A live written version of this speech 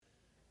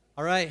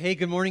All right. Hey,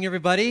 good morning,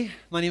 everybody.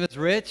 My name is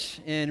Rich,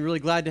 and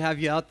really glad to have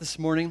you out this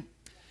morning.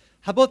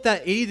 How about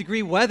that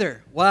 80-degree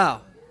weather?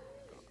 Wow.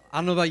 I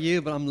don't know about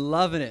you, but I'm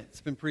loving it.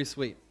 It's been pretty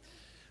sweet.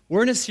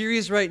 We're in a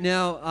series right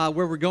now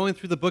where we're going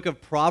through the book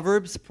of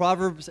Proverbs.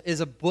 Proverbs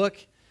is a book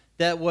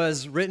that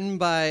was written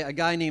by a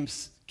guy named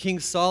King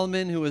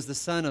Solomon, who was the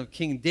son of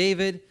King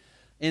David.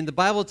 And the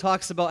Bible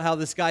talks about how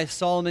this guy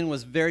Solomon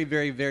was very,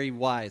 very, very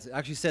wise. It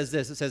actually says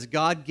this. It says,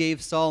 God gave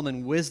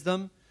Solomon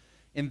wisdom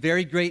and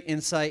very great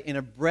insight and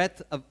a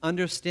breadth of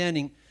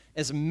understanding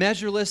as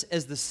measureless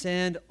as the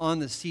sand on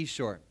the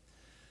seashore.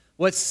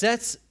 What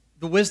sets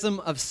the wisdom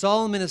of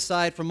Solomon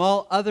aside from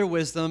all other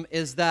wisdom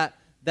is that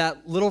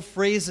little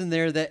phrase in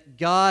there that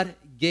God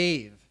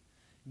gave.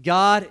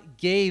 God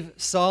gave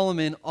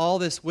Solomon all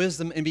this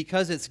wisdom, and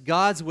because it's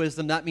God's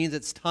wisdom, that means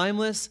it's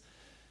timeless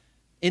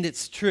and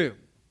it's true.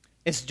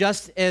 It's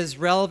just as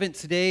relevant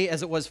today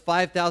as it was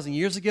 5,000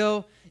 years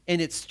ago, and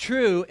it's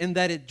true in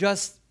that it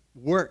just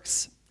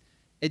works.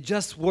 It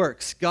just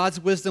works. God's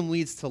wisdom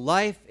leads to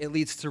life. It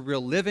leads to real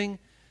living.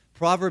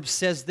 Proverbs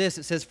says this.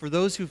 It says, for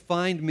those who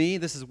find me,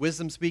 this is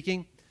wisdom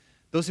speaking,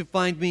 those who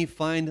find me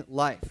find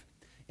life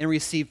and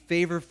receive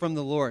favor from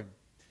the Lord.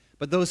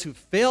 But those who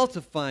fail to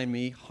find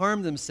me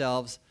harm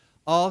themselves.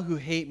 All who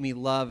hate me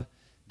love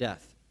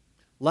death.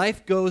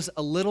 Life goes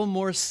a little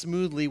more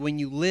smoothly when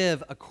you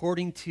live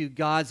according to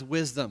God's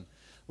wisdom.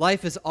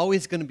 Life is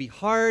always going to be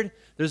hard.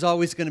 There's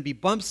always going to be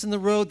bumps in the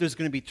road. There's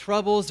going to be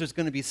troubles. There's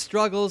going to be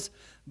struggles.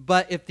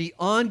 But if the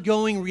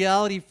ongoing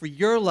reality for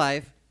your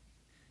life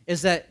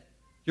is that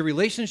your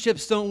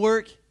relationships don't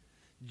work,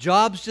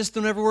 jobs just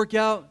don't ever work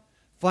out,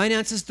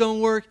 finances don't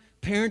work,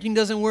 parenting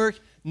doesn't work,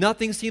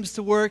 nothing seems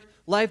to work,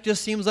 life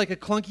just seems like a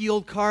clunky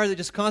old car that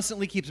just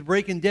constantly keeps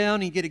breaking down,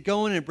 and you get it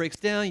going, and it breaks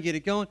down, you get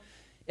it going.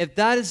 If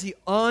that is the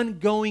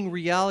ongoing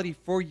reality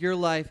for your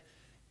life,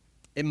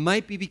 it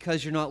might be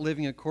because you're not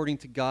living according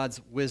to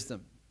God's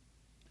wisdom.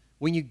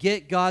 When you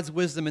get God's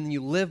wisdom and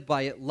you live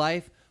by it,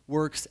 life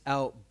works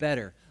out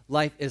better.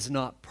 Life is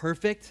not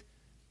perfect,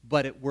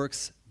 but it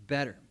works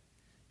better.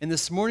 And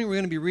this morning we're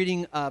going to be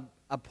reading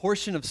a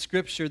portion of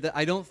Scripture that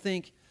I don't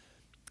think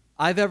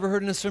I've ever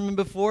heard in a sermon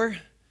before,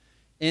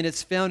 and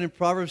it's found in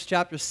Proverbs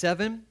chapter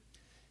 7.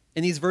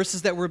 In these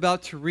verses that we're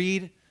about to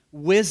read,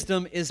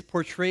 wisdom is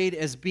portrayed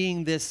as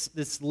being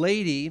this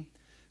lady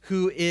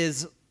who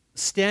is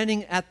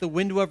standing at the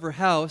window of her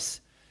house,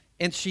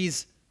 and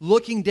she's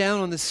looking down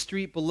on the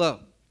street below.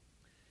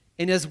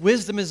 And as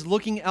wisdom is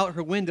looking out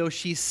her window,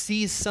 she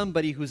sees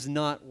somebody who's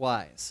not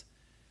wise.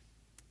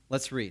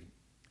 Let's read.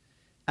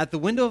 At the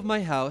window of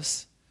my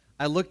house,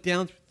 I looked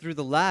down through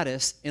the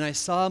lattice, and I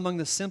saw among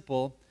the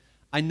simple,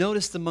 I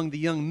noticed among the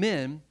young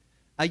men,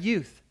 a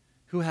youth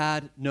who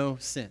had no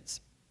sense.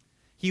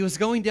 He was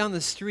going down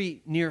the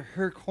street near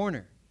her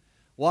corner,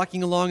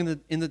 walking along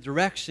in the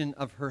direction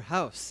of her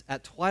house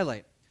at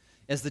twilight,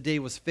 as the day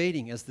was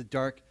fading, as the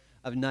dark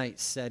of night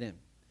set in.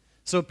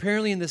 So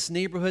apparently in this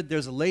neighborhood,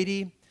 there's a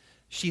lady.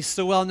 She's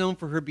so well known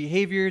for her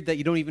behavior that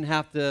you don't even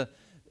have to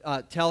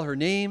tell her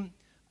name.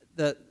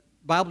 The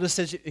Bible just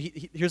says,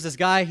 here's this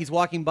guy, he's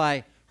walking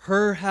by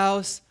her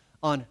house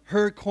on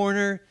her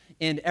corner,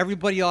 and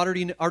everybody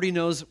already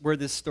knows where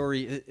this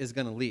story is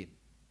going to lead.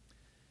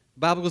 The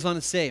Bible goes on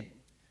to say,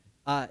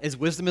 as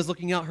wisdom is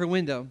looking out her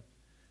window,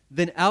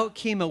 then out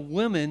came a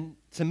woman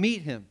to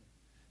meet him,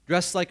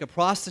 dressed like a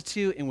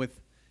prostitute and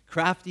with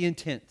crafty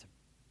intent.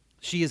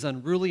 She is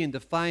unruly and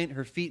defiant.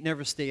 Her feet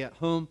never stay at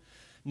home.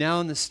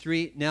 Now in the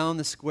street, now in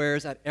the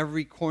squares, at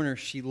every corner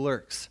she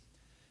lurks.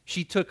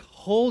 She took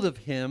hold of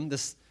him,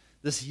 this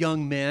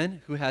young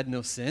man who had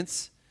no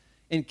sense,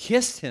 and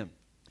kissed him.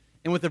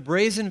 And with a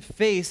brazen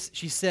face,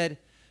 she said,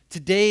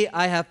 today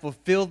I have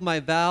fulfilled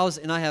my vows,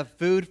 and I have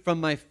food from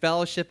my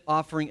fellowship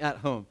offering at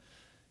home.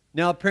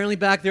 Now, apparently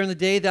back there in the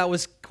day, that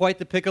was quite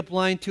the pickup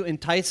line to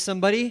entice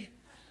somebody,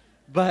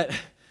 but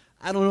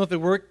I don't know if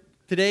it worked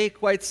today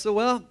quite so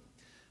well.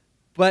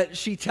 But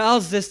she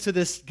tells this to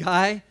this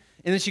guy,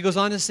 and then she goes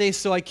on to say,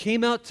 so I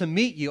came out to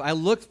meet you. I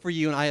looked for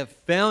you, and I have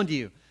found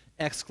you!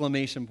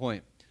 Exclamation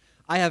point.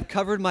 I have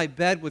covered my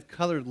bed with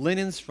colored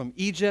linens from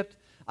Egypt.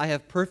 I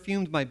have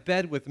perfumed my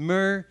bed with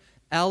myrrh,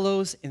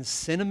 aloes, and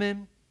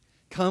cinnamon.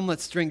 Come,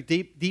 let's drink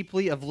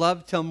deeply of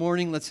love till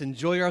morning. Let's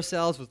enjoy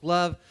ourselves with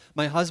love.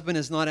 My husband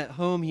is not at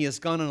home. He has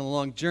gone on a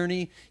long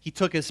journey. He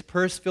took his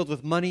purse filled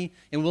with money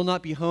and will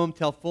not be home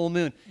till full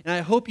moon. And I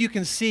hope you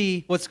can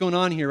see what's going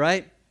on here,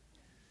 right?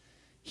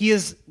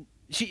 She's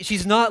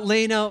not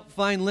laying out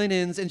fine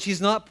linens, and she's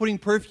not putting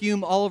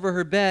perfume all over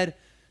her bed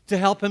to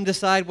help him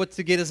decide what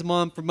to get his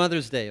mom for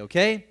Mother's Day,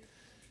 okay?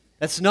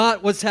 That's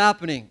not what's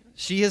happening.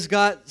 She has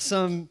got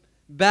some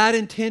bad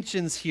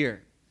intentions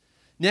here.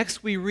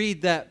 Next, we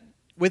read that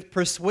with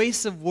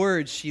persuasive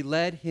words, she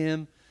led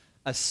him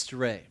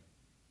astray.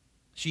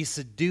 She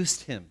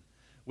seduced him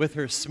with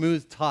her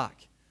smooth talk.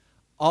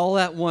 All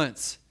at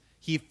once,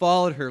 he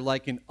followed her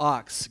like an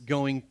ox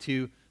going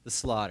to the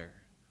slaughter.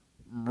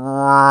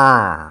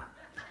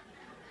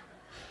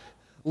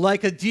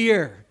 Like a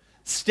deer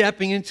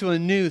stepping into a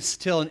noose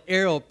till an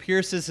arrow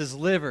pierces his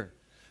liver.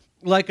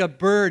 like a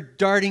bird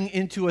darting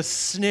into a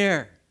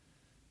snare,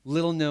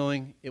 little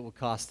knowing it will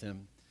cost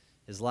him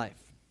his life.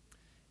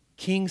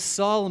 King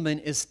Solomon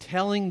is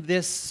telling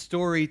this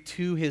story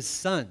to his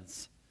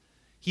sons.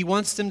 He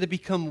wants them to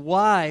become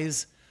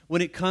wise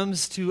when it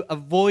comes to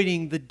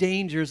avoiding the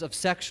dangers of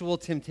sexual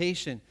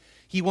temptation.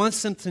 He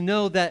wants them to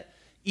know that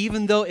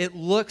even though it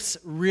looks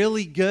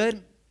really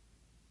good,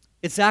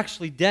 it's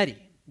actually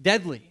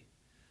deadly.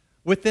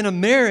 Within a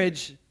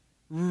marriage,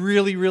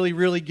 really, really,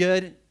 really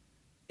good,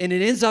 and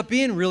it ends up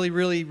being really,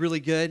 really, really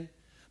good,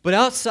 but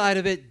outside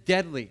of it,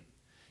 deadly.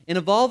 And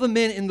of all the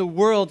men in the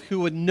world who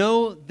would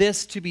know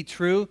this to be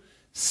true,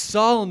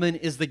 Solomon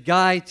is the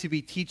guy to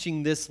be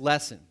teaching this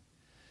lesson.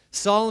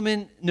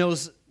 Solomon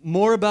knows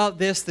more about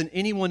this than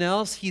anyone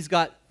else. He's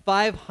got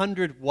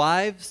 500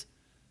 wives.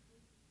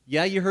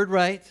 Yeah, you heard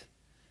right.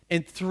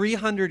 And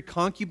 300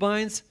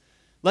 concubines.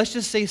 Let's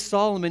just say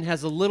Solomon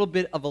has a little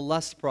bit of a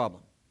lust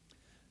problem.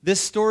 This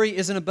story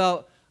isn't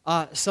about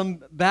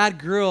some bad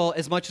girl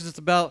as much as it's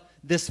about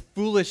this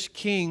foolish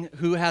king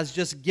who has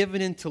just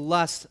given in to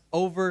lust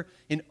over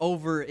and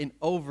over and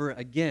over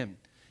again.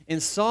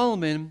 And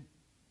Solomon,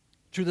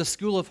 through the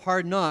school of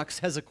hard knocks,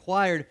 has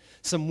acquired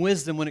some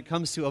wisdom when it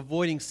comes to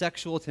avoiding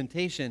sexual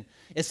temptation.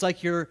 It's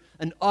like you're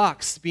an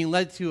ox being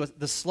led to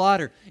the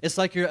slaughter. It's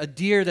like you're a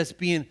deer that's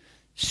being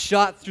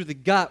shot through the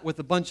gut with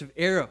a bunch of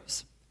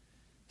arrows.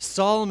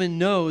 Solomon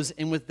knows,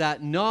 and with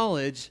that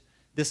knowledge,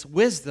 this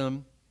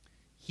wisdom,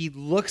 he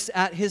looks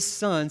at his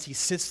sons, he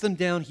sits them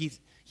down,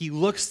 he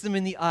looks them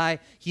in the eye,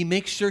 he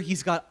makes sure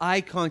he's got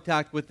eye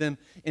contact with them,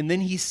 and then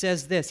he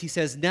says this, he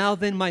says, "Now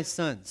then, my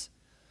sons,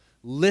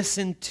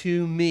 listen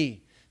to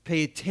me.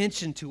 Pay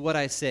attention to what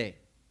I say.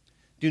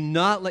 Do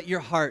not let your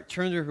heart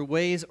turn to her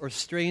ways or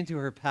stray into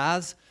her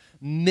paths.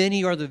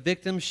 Many are the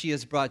victims she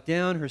has brought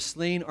down. Her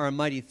slain are a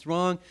mighty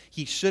throng."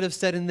 He should have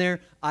said in there,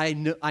 I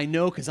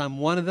know because I'm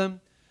one of them.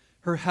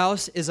 "Her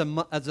house is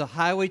a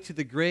highway to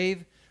the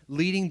grave,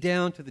 leading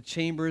down to the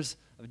chambers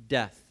of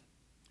death."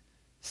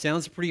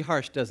 Sounds pretty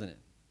harsh, doesn't it?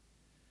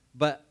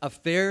 But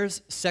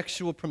affairs,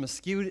 sexual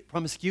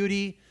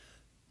promiscuity,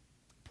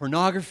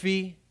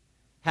 pornography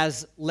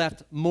has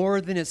left more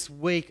than its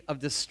wake of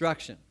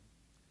destruction.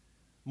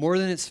 More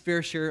than its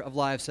fair share of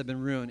lives have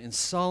been ruined. And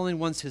Solomon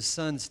wants his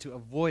sons to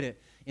avoid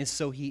it. And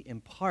so he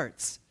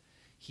imparts,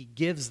 he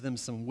gives them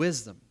some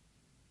wisdom.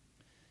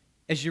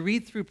 As you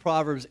read through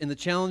Proverbs, and the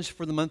challenge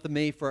for the month of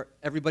May for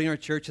everybody in our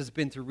church has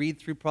been to read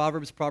through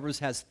Proverbs. Proverbs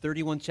has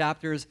 31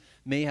 chapters.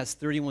 May has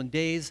 31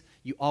 days.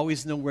 You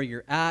always know where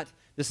you're at.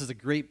 This is a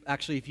great,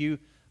 actually, if you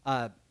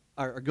are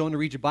going to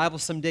read your Bible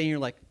someday and you're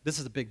like, this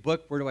is a big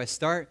book, where do I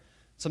start?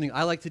 Something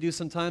I like to do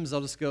sometimes,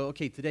 I'll just go,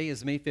 okay, today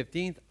is May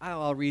 15th.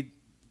 I'll read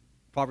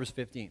Proverbs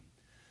 15.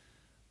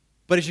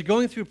 But as you're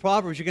going through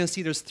Proverbs, you're going to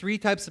see there's three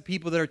types of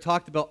people that are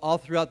talked about all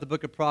throughout the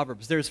book of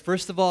Proverbs. There's,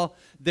 first of all,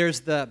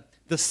 there's the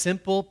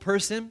simple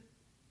person.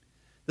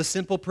 The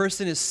simple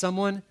person is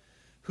someone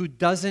who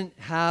doesn't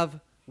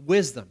have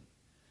wisdom.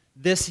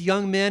 This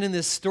young man in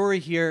this story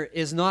here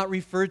is not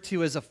referred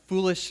to as a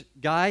foolish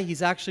guy.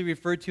 He's actually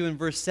referred to in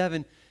verse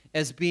 7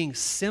 as being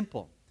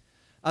simple.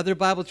 Other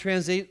Bible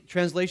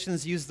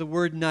translations use the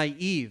word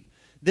naive.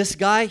 This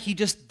guy, he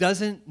just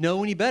doesn't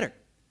know any better.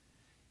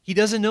 He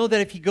doesn't know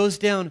that if he goes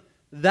down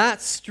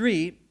that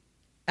street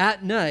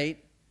at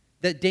night,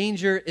 that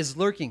danger is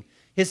lurking.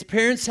 His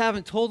parents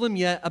haven't told him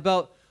yet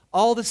about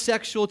all the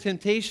sexual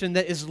temptation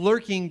that is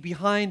lurking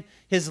behind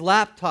his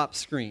laptop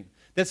screen,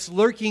 that's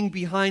lurking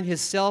behind his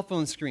cell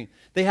phone screen.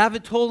 They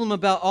haven't told him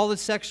about all the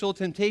sexual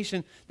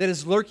temptation that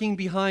is lurking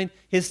behind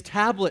his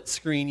tablet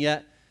screen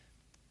yet.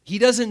 He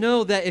doesn't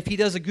know that if he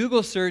does a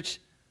Google search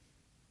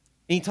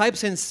and he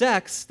types in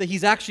sex, that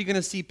he's actually going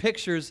to see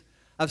pictures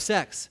of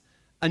sex.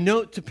 A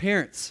note to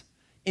parents: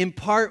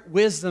 impart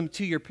wisdom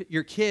to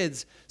your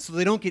kids so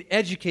they don't get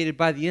educated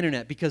by the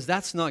internet, because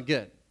that's not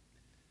good.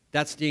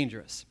 That's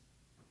dangerous.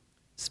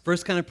 This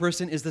first kind of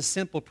person is the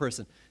simple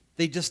person.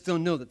 They just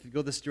don't know that if they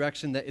go this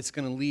direction that it's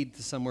going to lead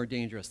to somewhere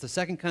dangerous. The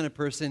second kind of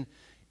person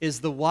is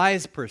the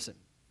wise person,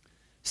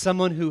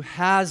 someone who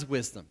has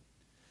wisdom.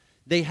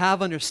 They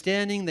have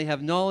understanding, they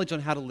have knowledge on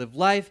how to live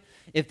life.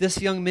 If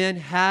this young man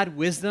had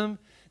wisdom,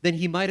 then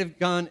he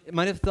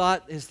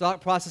his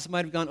thought process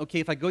might have gone, okay,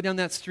 if I go down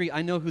that street,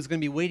 I know who's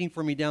going to be waiting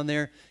for me down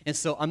there, and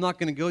so I'm not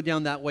going to go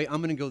down that way, I'm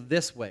going to go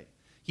this way.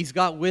 He's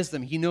got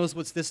wisdom, he knows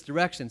what's this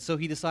direction, so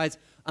he decides,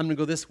 I'm going to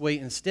go this way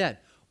instead.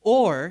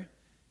 Or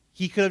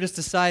he could have just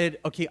decided,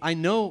 okay, I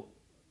know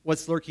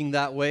what's lurking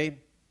that way,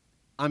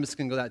 I'm just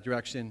going to go that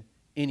direction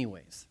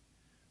anyways.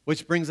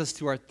 Which brings us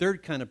to our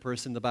third kind of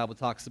person the Bible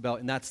talks about,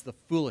 and that's the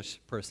foolish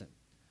person.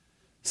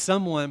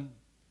 Someone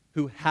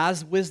who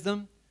has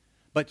wisdom,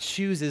 but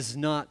chooses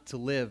not to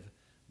live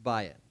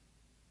by it.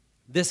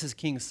 This is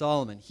King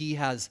Solomon. He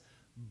has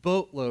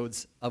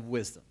boatloads of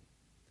wisdom.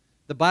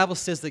 The Bible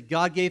says that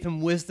God gave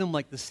him wisdom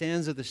like the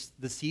sands of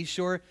the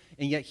seashore,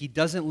 and yet he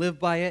doesn't live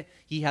by it.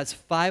 He has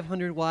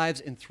 500 wives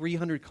and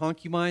 300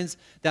 concubines.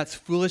 That's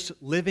foolish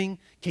living.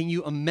 Can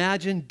you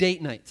imagine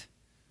date night?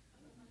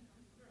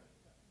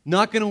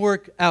 Not going to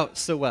work out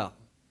so well.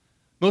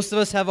 Most of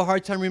us have a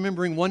hard time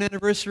remembering one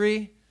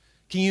anniversary.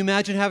 Can you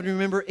imagine having to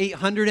remember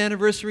 800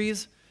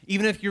 anniversaries?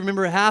 Even if you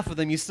remember half of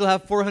them, you still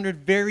have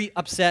 400 very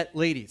upset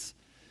ladies.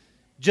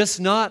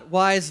 Just not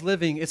wise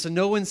living. It's a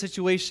no-win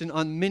situation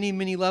on many,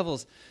 many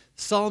levels.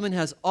 Solomon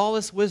has all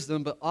this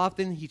wisdom, but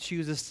often he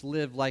chooses to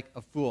live like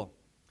a fool.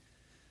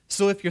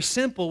 So if you're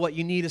simple, what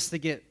you need is to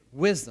get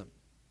wisdom.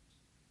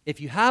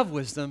 If you have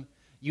wisdom,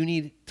 you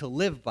need to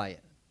live by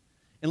it.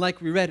 And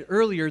like we read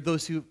earlier,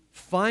 those who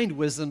find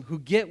wisdom, who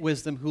get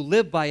wisdom, who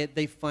live by it,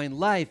 they find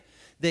life.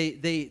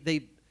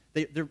 They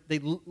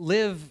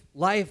live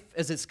life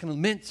as it's kind of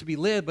meant to be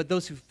lived, but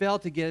those who fail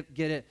to get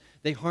it,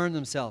 they harm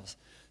themselves.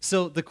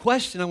 So the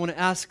question I want to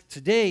ask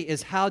today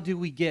is, how do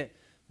we get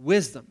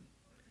wisdom?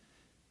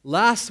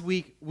 Last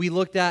week, we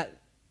looked at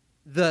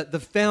the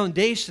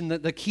foundation,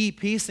 the key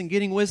piece in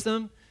getting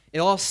wisdom. It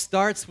all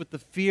starts with the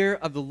fear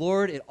of the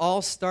Lord. It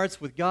all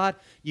starts with God.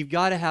 You've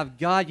got to have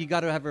God. You've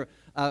got to have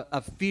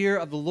a fear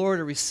of the Lord,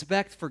 a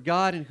respect for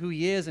God and who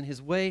He is and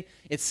His way.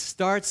 It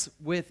starts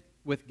with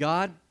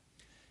God.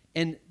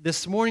 And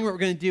this morning what we're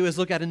going to do is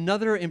look at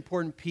another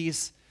important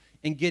piece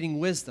in getting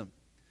wisdom.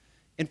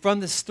 And from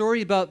the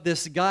story about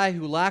this guy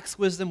who lacks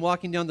wisdom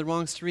walking down the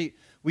wrong street,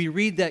 we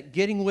read that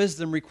getting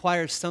wisdom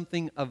requires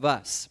something of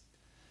us.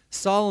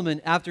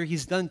 Solomon, after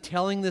he's done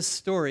telling this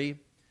story,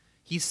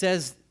 he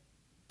says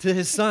to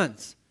his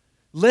sons,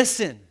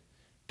 listen,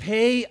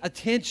 pay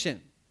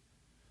attention.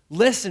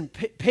 Listen,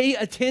 pay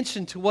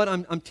attention to what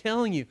I'm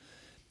telling you.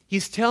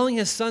 He's telling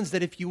his sons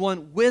that if you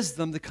want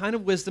wisdom, the kind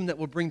of wisdom that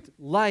will bring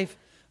life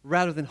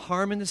rather than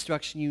harm and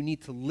destruction, you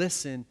need to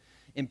listen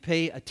and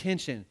pay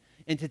attention.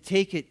 And to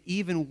take it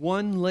even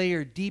one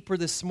layer deeper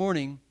this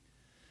morning,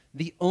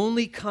 the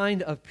only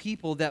kind of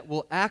people that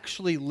will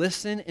actually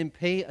listen and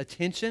pay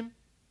attention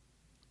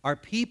are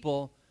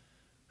people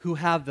who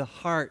have the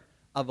heart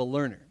of a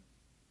learner.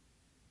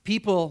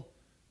 People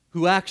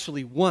who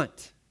actually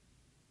want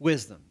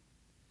wisdom.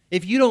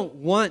 If you don't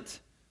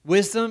want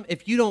wisdom,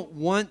 if you don't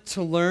want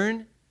to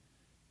learn,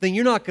 then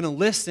you're not going to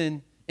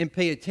listen and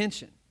pay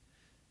attention.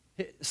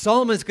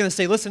 Solomon's going to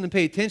say, listen and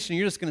pay attention, and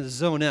you're just going to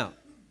zone out.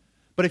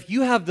 But if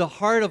you have the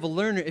heart of a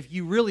learner, if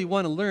you really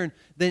want to learn,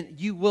 then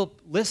you will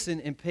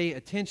listen and pay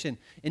attention.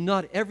 And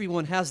not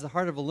everyone has the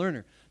heart of a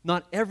learner.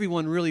 Not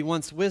everyone really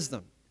wants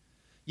wisdom.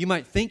 You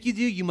might think you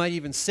do, you might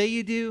even say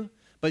you do,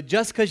 but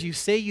just because you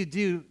say you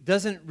do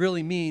doesn't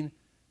really mean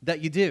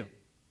that you do.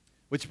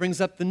 Which brings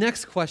up the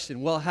next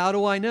question. Well, how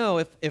do I know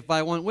if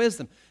I want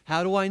wisdom?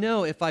 How do I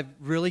know if I've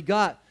really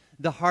got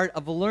the heart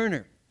of a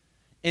learner?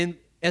 And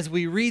as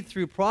we read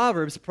through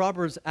Proverbs,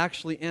 Proverbs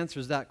actually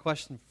answers that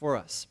question for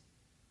us.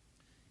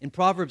 In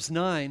Proverbs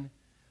 9,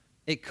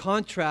 it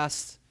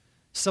contrasts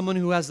someone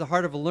who has the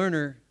heart of a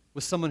learner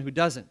with someone who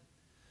doesn't.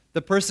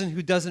 The person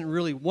who doesn't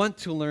really want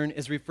to learn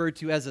is referred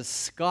to as a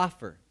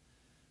scoffer,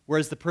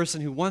 whereas the person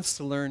who wants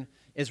to learn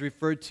is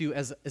referred to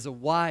as a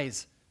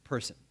wise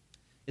person.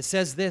 It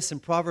says this in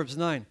Proverbs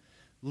 9,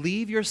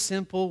 leave your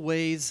simple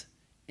ways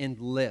and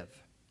live,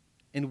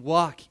 and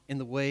walk in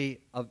the way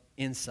of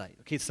insight.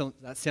 Okay, so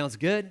that sounds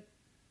good.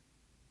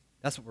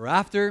 That's what we're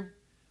after.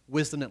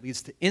 Wisdom that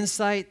leads to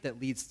insight, that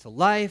leads to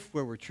life,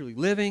 where we're truly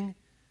living.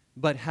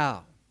 But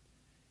how?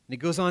 And it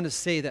goes on to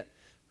say that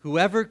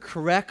whoever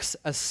corrects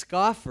a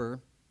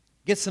scoffer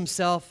gets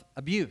himself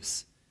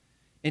abuse,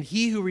 and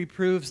he who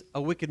reproves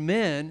a wicked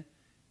man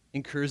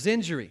incurs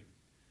injury.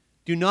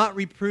 Do not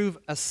reprove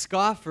a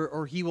scoffer,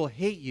 or he will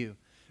hate you.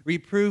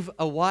 Reprove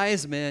a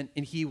wise man,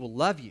 and he will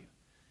love you.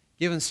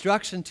 Give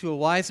instruction to a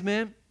wise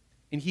man,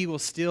 and he will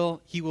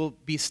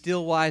be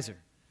still wiser.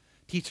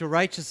 Teach a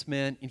righteous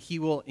man, and he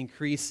will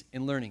increase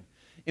in learning.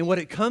 And what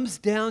it comes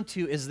down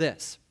to is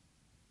this.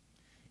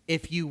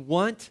 If you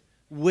want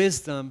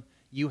wisdom,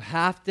 you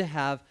have to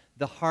have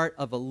the heart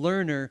of a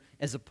learner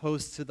as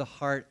opposed to the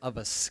heart of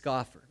a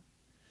scoffer.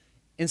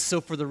 And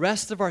so for the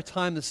rest of our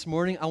time this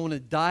morning, I want to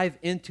dive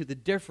into the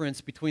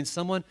difference between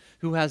someone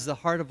who has the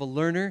heart of a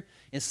learner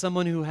and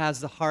someone who has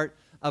the heart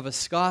of a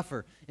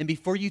scoffer. And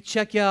before you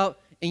check out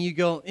and you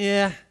go,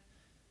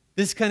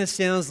 this kind of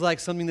sounds like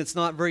something that's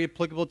not very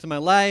applicable to my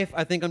life.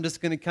 I think I'm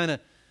just going to kind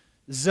of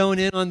zone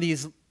in on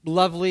these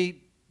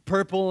lovely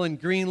purple and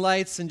green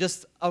lights and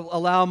just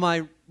allow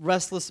my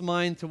restless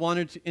mind to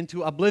wander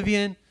into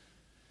oblivion.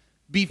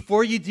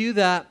 Before you do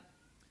that,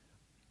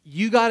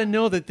 you got to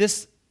know that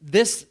this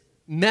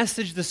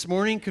message this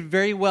morning could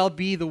very well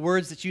be the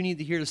words that you need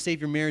to hear to save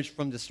your marriage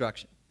from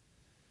destruction.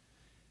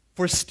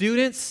 For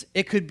students,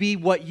 it could be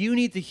what you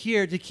need to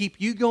hear to keep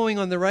you going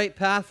on the right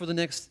path for the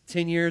next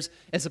 10 years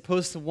as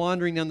opposed to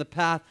wandering down the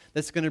path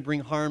that's going to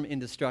bring harm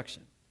and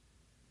destruction.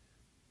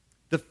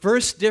 The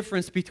first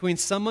difference between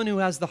someone who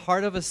has the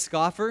heart of a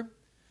scoffer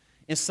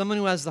and someone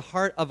who has the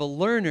heart of a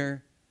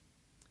learner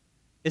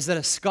is that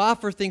a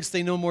scoffer thinks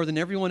they know more than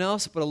everyone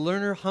else, but a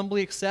learner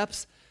humbly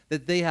accepts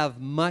that they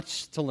have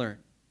much to learn.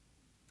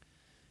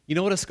 You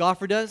know what a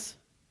scoffer does?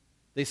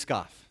 They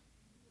scoff.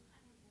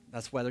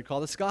 That's why they're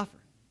called a scoffer.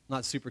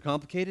 Not super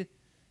complicated.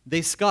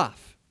 They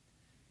scoff.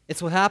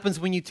 It's what happens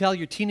when you tell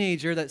your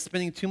teenager that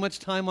spending too much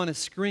time on a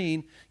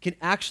screen can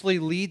actually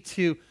lead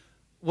to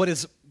what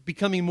is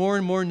becoming more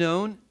and more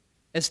known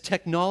as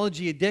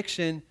technology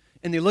addiction,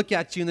 and they look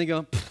at you and they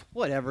go,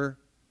 whatever.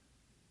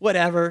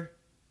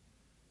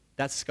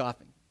 That's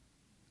scoffing.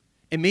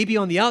 And maybe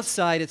on the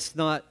outside, it's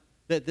not,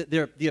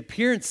 the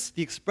appearance,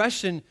 the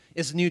expression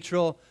is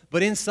neutral,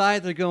 but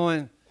inside they're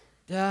going,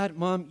 Dad,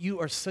 Mom, you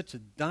are such a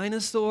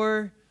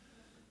dinosaur.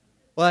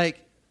 Like,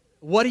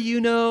 what do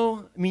you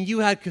know? I mean, you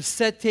had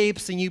cassette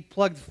tapes and you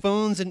plugged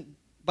phones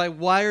by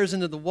wires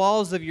into the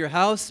walls of your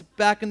house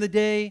back in the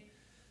day.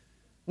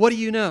 What do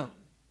you know?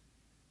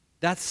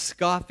 That's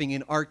scoffing,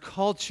 and our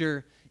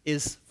culture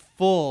is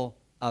full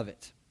of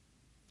it.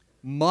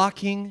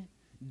 Mocking,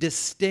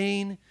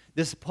 disdain,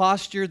 this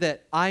posture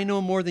that I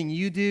know more than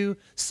you do,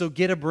 so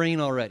get a brain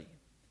already.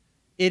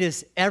 It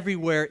is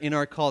everywhere in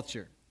our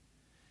culture.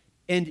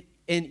 And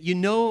you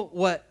know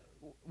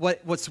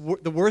what's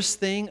the worst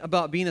thing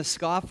about being a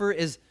scoffer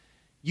is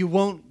you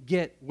won't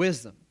get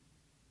wisdom.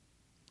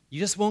 You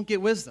just won't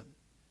get wisdom.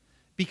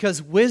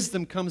 Because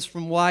wisdom comes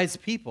from wise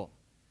people.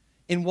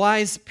 And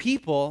wise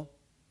people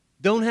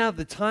don't have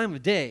the time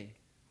of day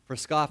for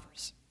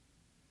scoffers.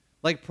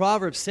 Like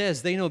Proverbs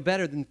says, they know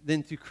better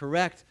than to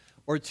correct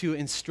or to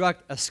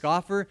instruct a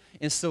scoffer,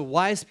 and so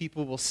wise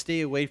people will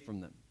stay away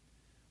from them.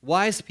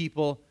 Wise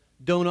people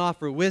don't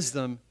offer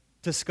wisdom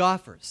to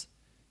scoffers.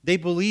 They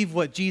believe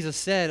what Jesus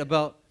said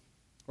about,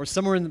 or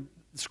somewhere in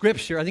the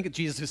Scripture, I think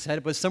Jesus who said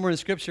it, but somewhere in the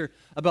Scripture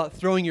about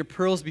throwing your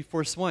pearls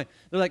before swine.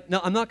 They're like, no,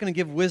 I'm not going to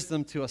give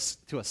wisdom to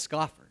a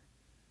scoffer.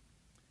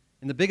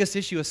 And the biggest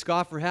issue a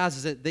scoffer has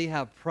is that they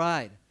have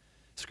pride.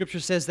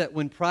 Scripture says that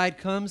when pride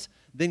comes,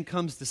 then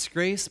comes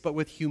disgrace, but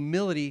with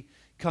humility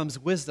comes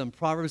wisdom.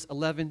 Proverbs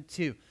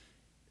 11:2.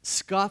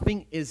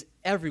 Scoffing is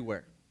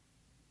everywhere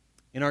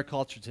in our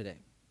culture today.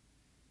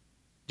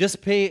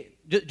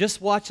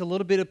 Just watch a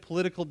little bit of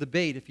political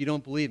debate if you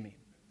don't believe me.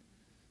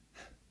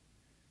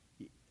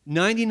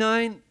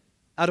 99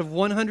 out of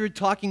 100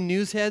 talking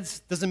news heads,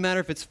 doesn't matter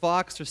if it's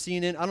Fox or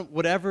CNN,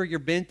 whatever your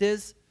bent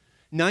is,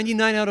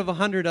 99 out of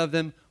 100 of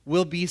them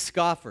will be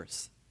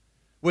scoffers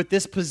with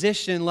this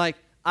position like,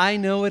 I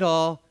know it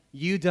all,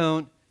 you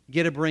don't,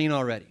 get a brain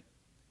already.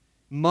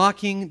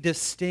 Mocking,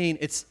 disdain,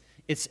 it's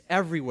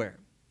everywhere.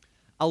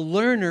 A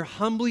learner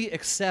humbly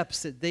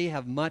accepts that they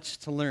have much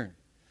to learn.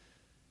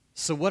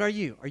 So what are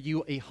you? Are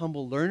you a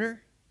humble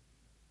learner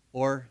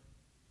or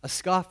a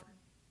scoffer?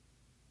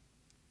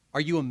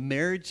 Are you a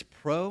marriage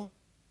pro?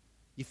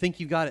 You think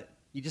you got it,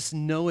 you just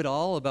know it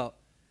all about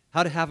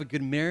how to have a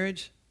good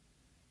marriage?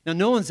 Now,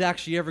 no one's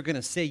actually ever going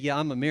to say, yeah,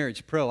 I'm a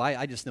marriage pro.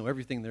 I just know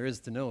everything there is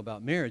to know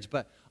about marriage.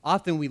 But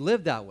often we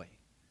live that way.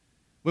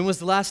 When was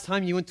the last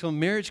time you went to a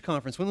marriage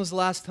conference? When was the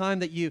last time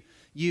that you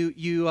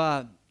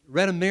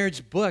read a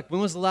marriage book?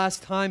 When was the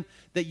last time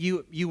that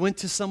you went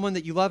to someone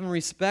that you love and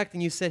respect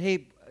and you said,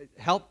 hey,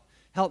 help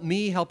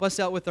us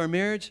out with our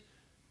marriage?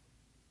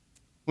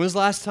 When was the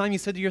last time you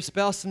said to your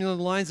spouse something along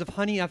the lines of,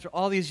 honey, after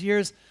all these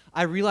years,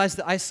 I realized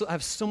that I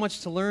have so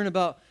much to learn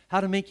about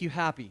how to make you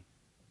happy?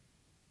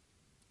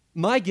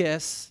 My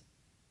guess,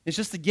 it's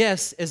just a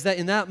guess, is that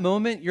in that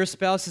moment, your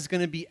spouse is going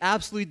to be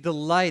absolutely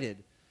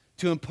delighted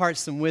to impart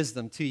some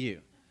wisdom to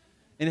you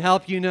and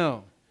help you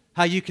know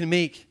how you can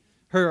make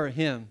her or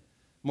him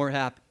more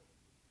happy.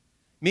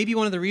 Maybe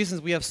one of the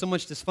reasons we have so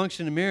much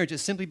dysfunction in marriage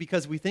is simply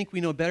because we think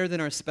we know better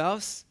than our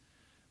spouse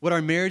what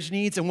our marriage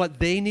needs and what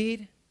they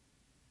need.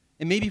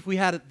 And maybe if we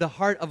had the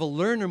heart of a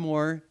learner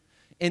more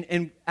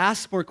and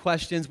asked more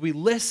questions, we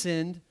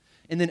listened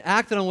and then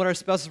acted on what our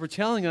spouses were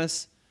telling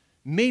us,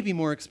 maybe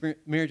more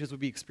marriages would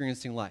be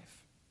experiencing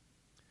life.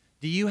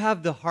 Do you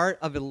have the heart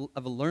of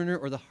a learner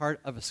or the heart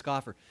of a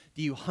scoffer?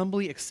 Do you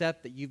humbly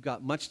accept that you've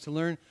got much to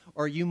learn,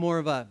 or are you more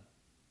of a,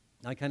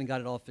 I kind of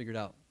got it all figured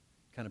out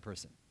kind of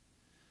person?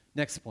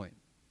 Next point.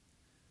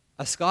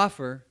 A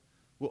scoffer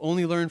will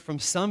only learn from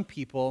some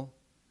people,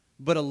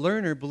 but a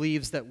learner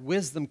believes that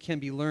wisdom can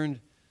be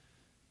learned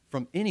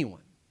from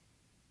anyone.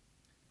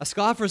 A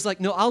scoffer is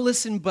like, no, I'll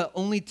listen, but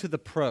only to the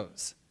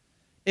pros.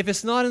 If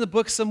it's not in the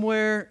book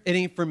somewhere, it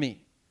ain't for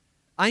me.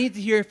 I need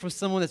to hear it from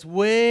someone that's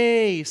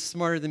way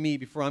smarter than me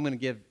before I'm going to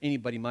give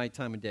anybody my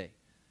time of day.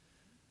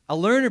 A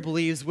learner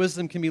believes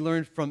wisdom can be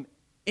learned from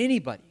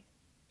anybody.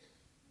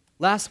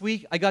 Last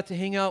week, I got to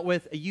hang out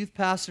with a youth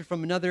pastor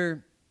from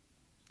another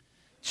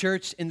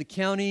church in the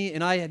county,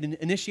 and I had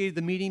initiated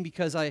the meeting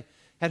because I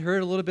had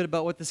heard a little bit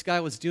about what this guy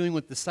was doing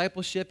with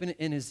discipleship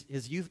in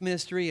his youth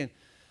ministry. And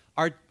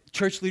our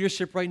church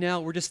leadership right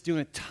now, we're just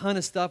doing a ton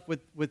of stuff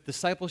with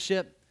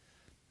discipleship,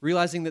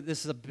 realizing that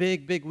this is a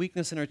big, big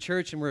weakness in our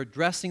church, and we're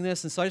addressing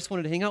this. And so I just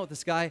wanted to hang out with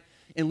this guy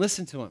and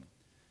listen to him.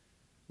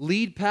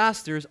 Lead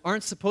pastors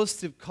aren't supposed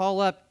to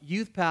call up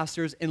youth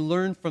pastors and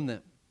learn from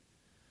them.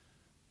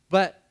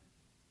 But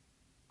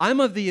I'm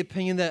of the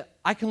opinion that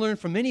I can learn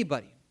from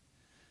anybody.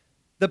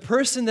 The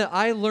person that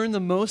I learn the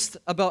most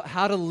about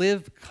how to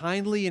live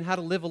kindly and how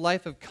to live a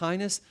life of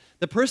kindness,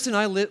 the person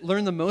I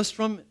learn the most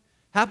from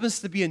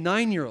happens to be a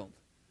 9-year-old.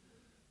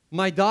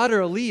 My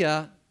daughter,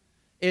 Aaliyah,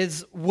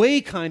 is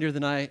way kinder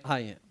than I am.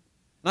 And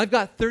I've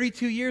got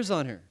 32 years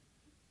on her.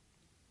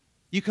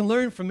 You can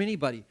learn from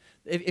anybody.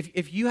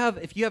 If you have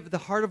the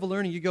heart of a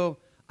learner, you go,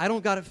 I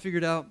don't got it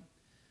figured out.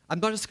 I'm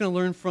not just going to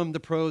learn from the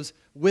pros.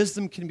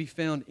 Wisdom can be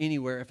found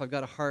anywhere if I've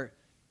got a heart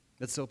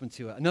that's open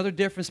to it. Another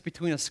difference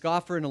between a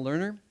scoffer and a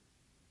learner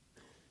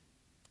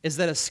is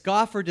that a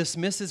scoffer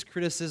dismisses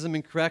criticism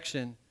and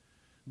correction,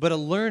 but a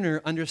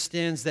learner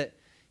understands that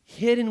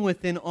hidden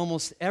within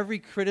almost every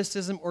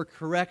criticism or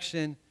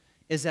correction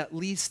is at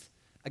least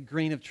a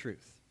grain of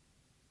truth.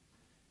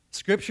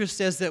 Scripture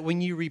says that when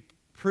you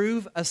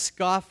reprove a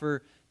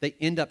scoffer, they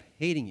end up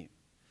hating you.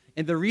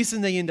 And the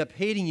reason they end up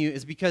hating you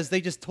is because they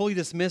just totally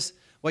dismiss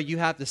what you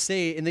have to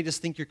say, and they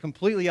just think you're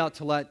completely out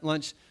to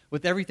lunch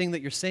with everything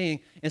that you're saying,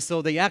 and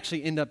so they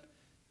actually end up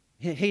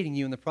hating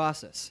you in the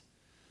process.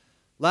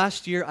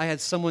 Last year, I had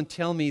someone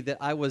tell me that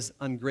I was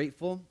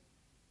ungrateful,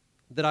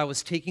 that I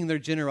was taking their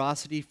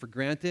generosity for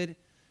granted,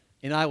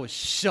 and I was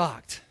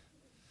shocked.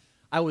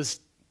 And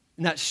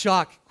that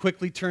shock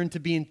quickly turned to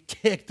being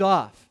ticked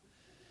off.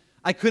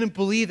 I couldn't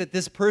believe that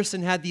this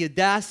person had the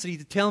audacity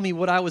to tell me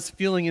what I was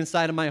feeling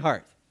inside of my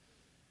heart.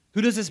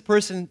 Who does this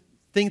person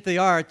think they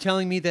are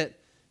telling me that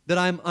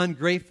I'm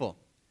ungrateful?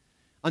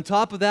 On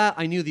top of that,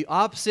 I knew the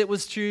opposite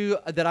was true,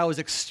 that I was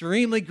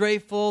extremely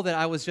grateful, that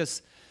I was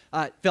just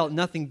felt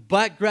nothing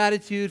but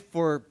gratitude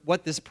for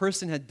what this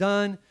person had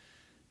done.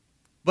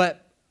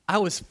 But I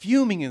was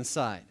fuming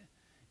inside.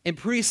 And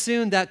pretty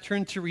soon that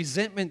turned to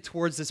resentment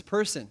towards this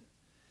person.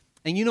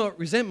 And you know what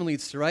resentment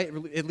leads to, right?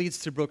 It leads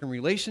to broken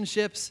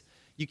relationships.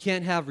 You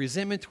can't have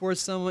resentment towards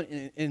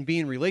someone and be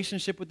in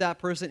relationship with that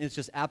person. It's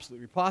just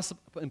absolutely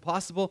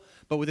impossible.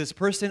 But with this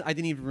person, I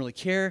didn't even really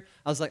care.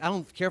 I was like, I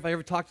don't care if I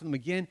ever talk to them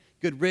again.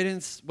 Good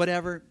riddance,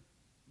 whatever.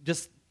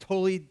 Just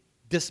totally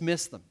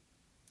dismiss them.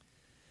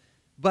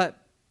 But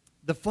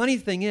the funny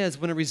thing is,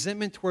 when a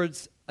resentment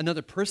towards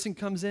another person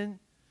comes in,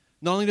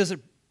 not only does it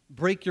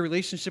break your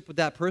relationship with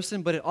that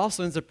person, but it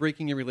also ends up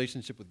breaking your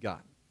relationship with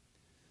God.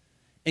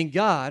 And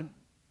God,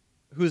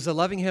 who is a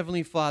loving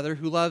Heavenly Father,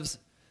 who loves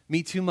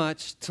me too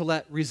much to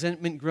let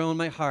resentment grow in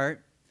my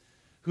heart,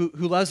 who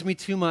loves me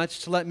too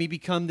much to let me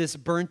become this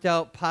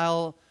burnt-out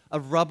pile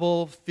of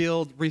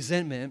rubble-filled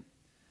resentment,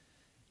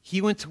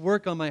 He went to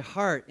work on my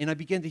heart, and I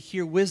began to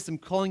hear wisdom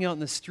calling out in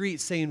the street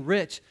saying,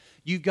 Rich,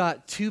 you've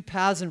got two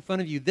paths in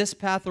front of you. This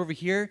path over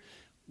here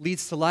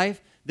leads to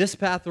life. This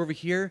path over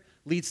here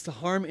leads to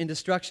harm and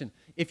destruction.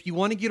 If you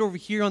want to get over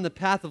here on the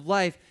path of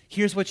life,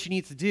 here's what you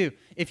need to do.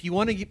 If you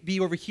want to be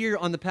over here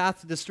on the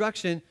path to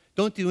destruction,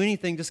 don't do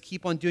anything. Just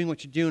keep on doing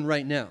what you're doing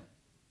right now.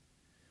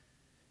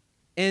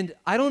 And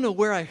I don't know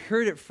where I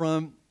heard it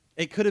from.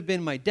 It could have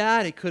been my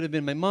dad. It could have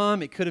been my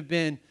mom. It could have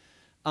been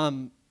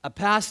a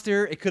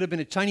pastor. It could have been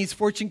a Chinese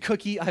fortune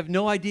cookie. I have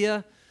no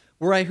idea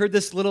where I heard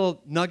this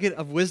little nugget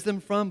of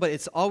wisdom from, but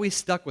it's always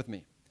stuck with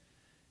me.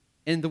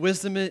 And the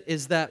wisdom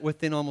is that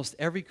within almost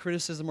every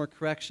criticism or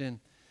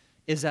correction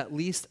is at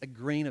least a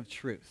grain of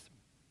truth.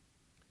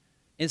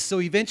 And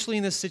so eventually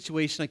in this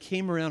situation, I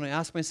came around and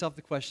asked myself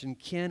the question,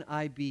 can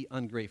I be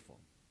ungrateful?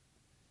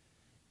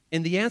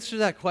 And the answer to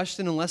that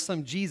question, unless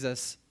I'm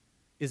Jesus,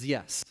 is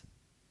yes.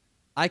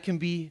 I can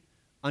be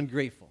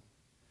ungrateful.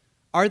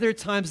 Are there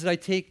times that I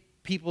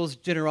take people's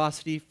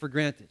generosity for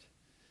granted?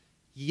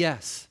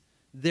 Yes,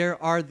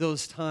 there are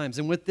those times.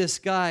 And with this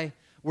guy,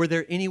 were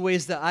there any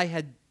ways that I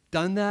had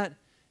done that?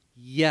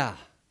 Yeah,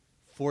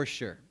 for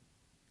sure.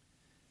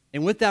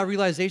 And with that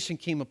realization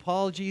came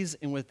apologies,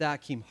 and with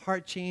that came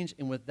heart change,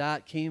 and with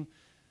that came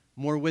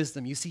more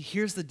wisdom. You see,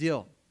 here's the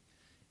deal.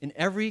 In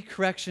every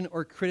correction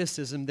or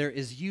criticism, there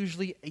is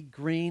usually a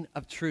grain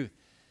of truth.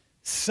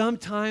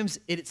 Sometimes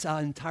it's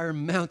an entire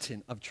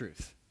mountain of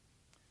truth.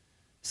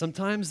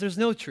 Sometimes there's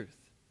no truth.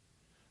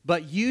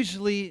 But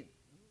usually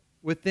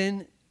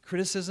within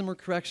criticism or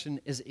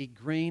correction is a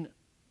grain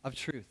of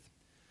truth.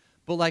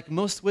 But like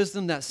most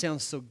wisdom, that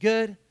sounds so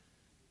good.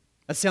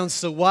 That sounds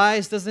so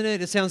wise, doesn't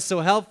it? It sounds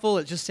so helpful.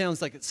 It just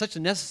sounds like it's such a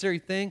necessary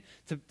thing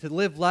to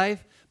live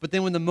life. But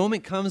then when the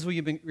moment comes where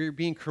you're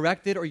being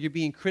corrected or you're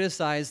being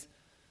criticized,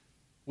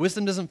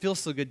 wisdom doesn't feel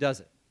so good, does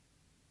it?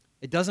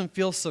 It doesn't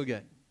feel so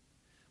good.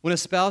 When a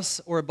spouse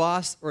or a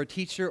boss or a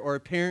teacher or a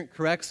parent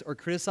corrects or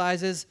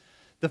criticizes,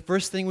 the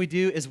first thing we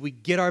do is we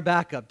get our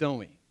back up, don't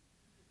we?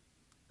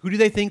 Who do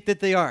they think that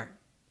they are?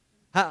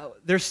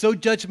 They're so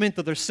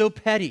judgmental. They're so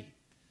petty.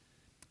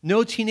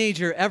 No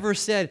teenager ever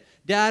said,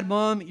 Dad,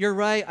 Mom, you're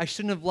right. I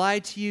shouldn't have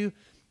lied to you,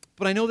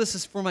 but I know this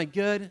is for my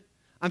good.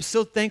 I'm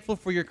so thankful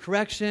for your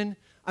correction.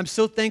 I'm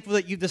so thankful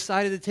that you've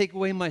decided to take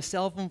away my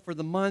cell phone for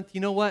the month. You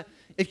know what?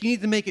 If you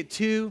need to make it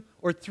 2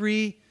 or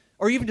 3,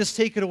 or even just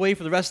take it away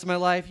for the rest of my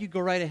life, you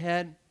go right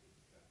ahead.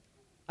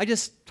 I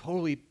just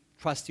totally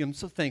trust you. I'm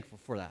so thankful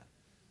for that.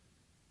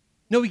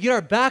 No, we get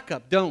our back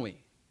up, don't we?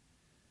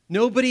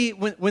 Nobody,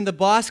 when the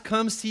boss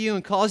comes to you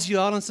and calls you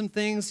out on some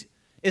things,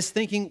 is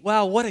thinking,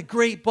 wow, what a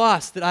great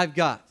boss that I've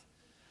got.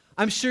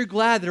 I'm sure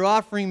glad they're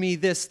offering me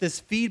this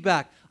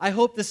feedback. I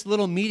hope this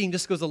little meeting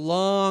just goes a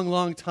long,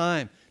 long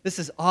time. This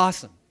is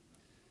awesome.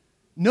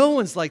 No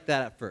one's like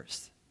that at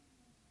first.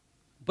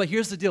 But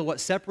here's the deal.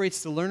 What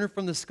separates the learner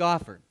from the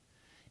scoffer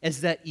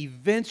is that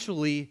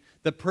eventually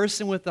the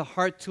person with the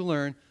heart to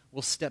learn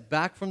will step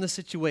back from the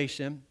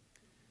situation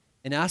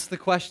and ask the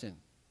question,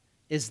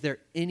 is there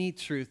any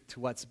truth to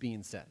what's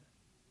being said?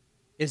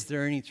 Is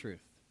there any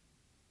truth?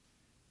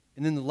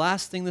 And then the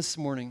last thing this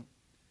morning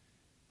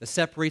that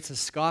separates a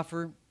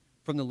scoffer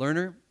from the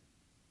learner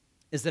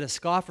is that a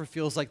scoffer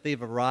feels like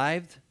they've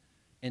arrived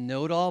and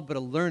know it all, but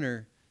a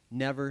learner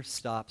never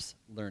stops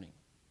learning.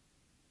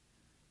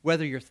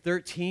 Whether you're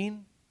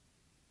 13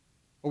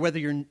 or whether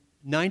you're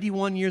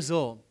 91 years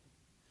old,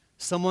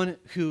 someone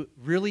who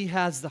really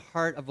has the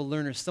heart of a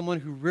learner, someone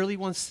who really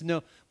wants to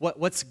know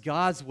what's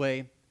God's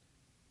way,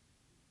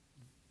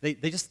 they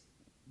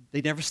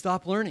never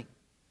stop learning.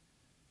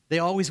 They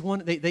always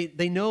want,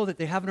 they know that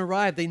they haven't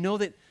arrived. They know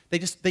that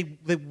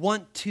they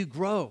want to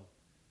grow.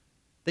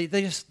 They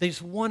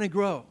just want to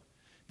grow.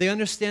 They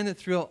understand that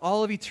throughout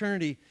all of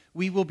eternity,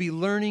 we will be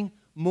learning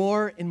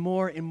more and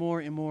more and more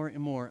and more and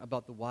more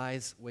about the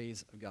wise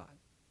ways of God.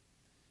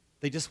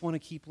 They just want to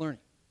keep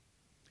learning.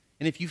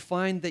 And if you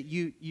find that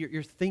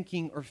you're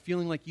thinking or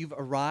feeling like you've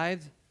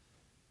arrived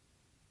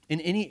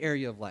in any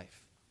area of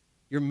life,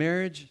 your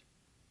marriage,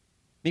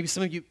 maybe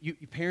some of you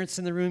parents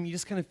in the room, you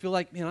just kind of feel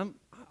like, man,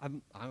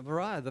 I've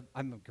arrived.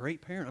 I'm a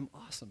great parent. I'm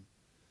awesome.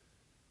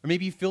 Or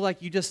maybe you feel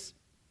like you just,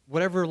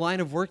 whatever line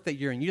of work that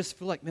you're in, you just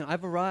feel like, man,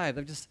 I've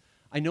arrived.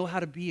 I know how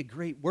to be a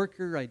great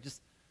worker.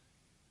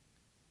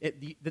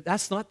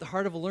 That's not the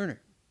heart of a learner.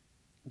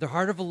 The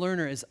heart of a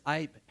learner is,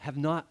 I have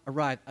not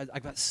arrived.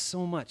 I've got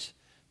so much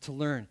to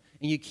learn.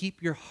 And you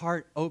keep your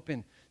heart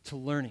open to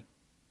learning.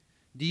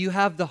 Do you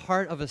have the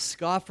heart of a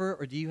scoffer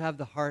or do you have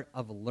the heart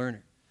of a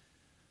learner?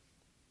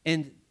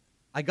 And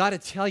I got to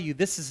tell you,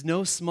 this is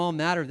no small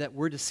matter that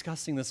we're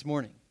discussing this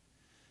morning.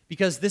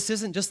 Because this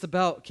isn't just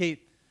about,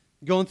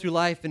 going through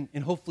life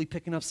and hopefully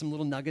picking up some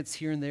little nuggets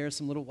here and there,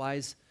 some little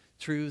wise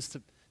truths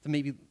to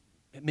maybe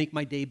make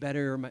my day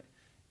better.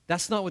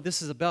 That's not what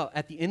this is about.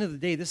 At the end of the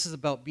day, this is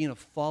about being a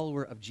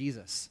follower of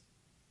Jesus.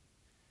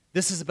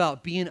 This is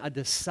about being a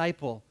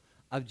disciple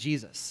of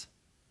Jesus.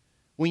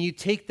 When you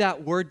take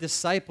that word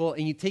disciple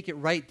and you take it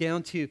right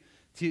down to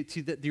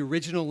the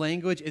original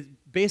language, it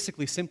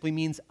basically simply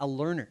means a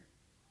learner.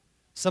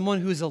 Someone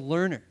who's a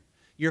learner.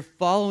 You're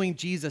following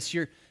Jesus.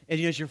 And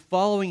as you're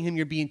following him,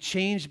 you're being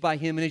changed by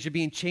him. And as you're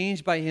being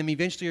changed by him,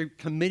 eventually you're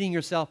committing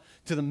yourself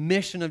to the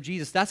mission of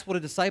Jesus. That's what a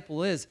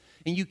disciple is.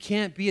 And you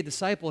can't be a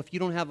disciple if you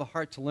don't have a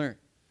heart to learn.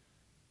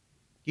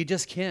 You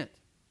just can't.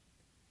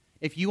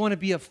 If you want to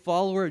be a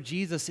follower of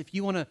Jesus, if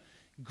you want to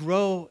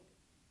grow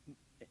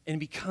and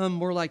become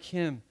more like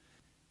him,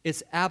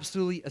 it's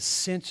absolutely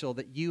essential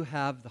that you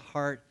have the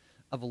heart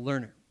of a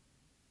learner.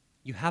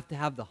 You have to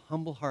have the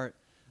humble heart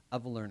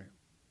of a learner.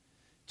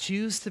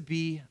 Choose to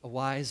be a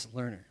wise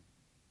learner.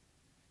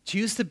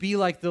 Choose to be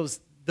like those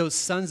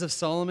sons of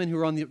Solomon who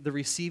are on the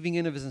receiving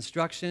end of his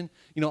instruction.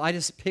 I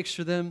just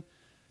picture them,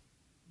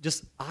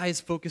 just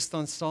eyes focused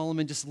on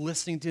Solomon, just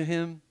listening to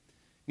him.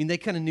 They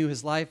kind of knew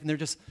his life,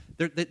 and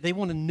they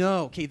want to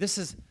know, okay, this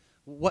is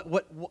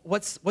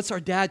what's our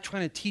dad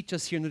trying to teach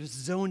us here, and they're just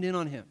zoned in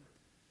on him.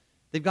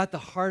 They've got the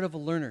heart of a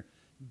learner.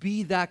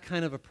 Be that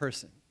kind of a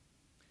person.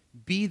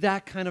 Be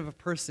that kind of a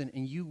person,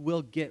 and you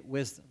will get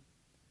wisdom.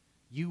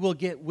 You will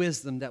get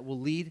wisdom that will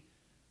lead,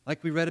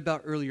 like we read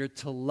about earlier,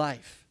 to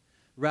life,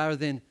 rather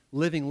than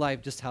living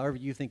life just however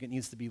you think it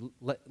needs to be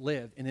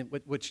lived, and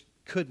which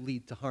could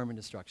lead to harm and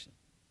destruction.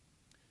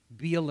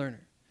 Be a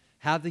learner.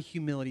 Have the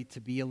humility to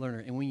be a learner.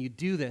 And when you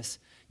do this,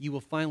 you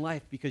will find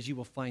life because you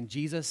will find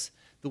Jesus,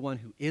 the one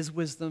who is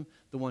wisdom,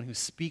 the one who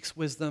speaks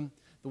wisdom,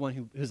 the one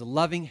who is a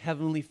loving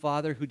heavenly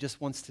Father who just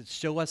wants to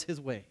show us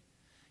his way.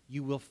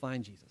 You will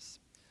find Jesus.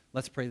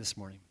 Let's pray this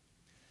morning.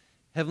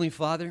 Heavenly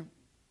Father,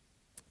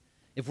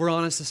 if we're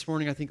honest this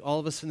morning, I think all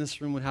of us in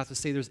this room would have to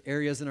say there's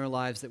areas in our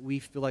lives that we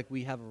feel like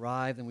we have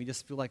arrived and we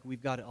just feel like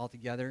we've got it all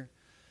together.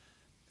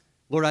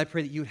 Lord, I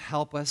pray that you would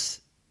help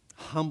us,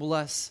 humble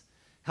us,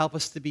 help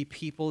us to be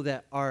people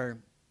that are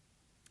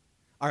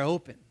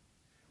open.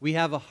 We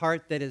have a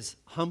heart that is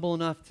humble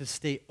enough to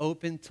stay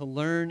open, to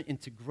learn and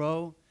to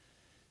grow,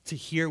 to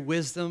hear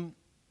wisdom,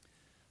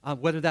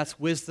 whether that's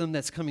wisdom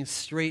that's coming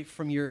straight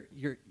from your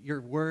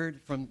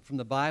word, from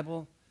the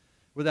Bible,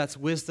 whether that's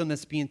wisdom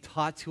that's being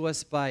taught to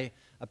us by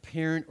a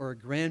parent or a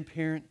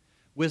grandparent,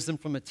 wisdom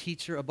from a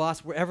teacher, a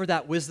boss, wherever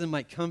that wisdom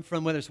might come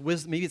from, whether it's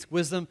wisdom, maybe it's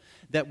wisdom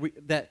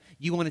that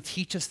you want to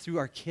teach us through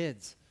our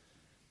kids.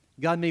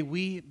 God, may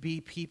we be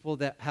people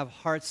that have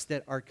hearts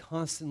that are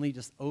constantly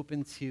just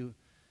open to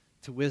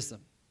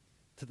wisdom,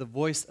 to the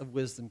voice of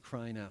wisdom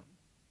crying out.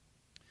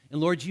 And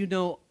Lord, you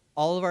know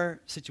all of our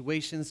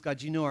situations.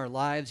 God, you know our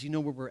lives. You know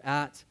where we're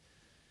at.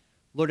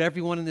 Lord,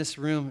 everyone in this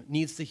room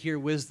needs to hear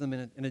wisdom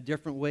in a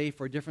different way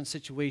for a different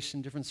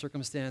situation, different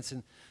circumstance.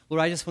 And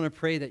Lord, I just want to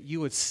pray that you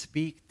would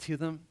speak to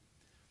them.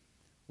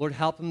 Lord,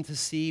 help them to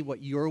see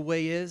what your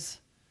way is.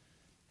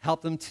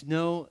 Help them to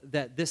know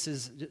that this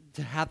is,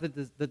 to have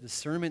the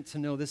discernment to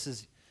know this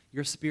is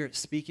your Spirit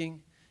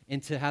speaking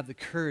and to have the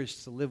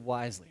courage to live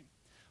wisely.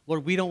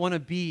 Lord, we don't want to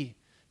be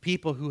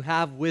people who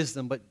have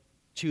wisdom but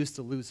choose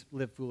to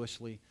live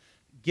foolishly.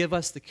 Give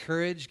us the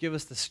courage, give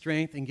us the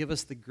strength, and give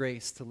us the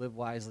grace to live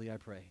wisely, I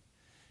pray.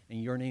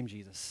 In your name,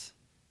 Jesus.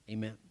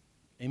 Amen.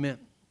 Amen.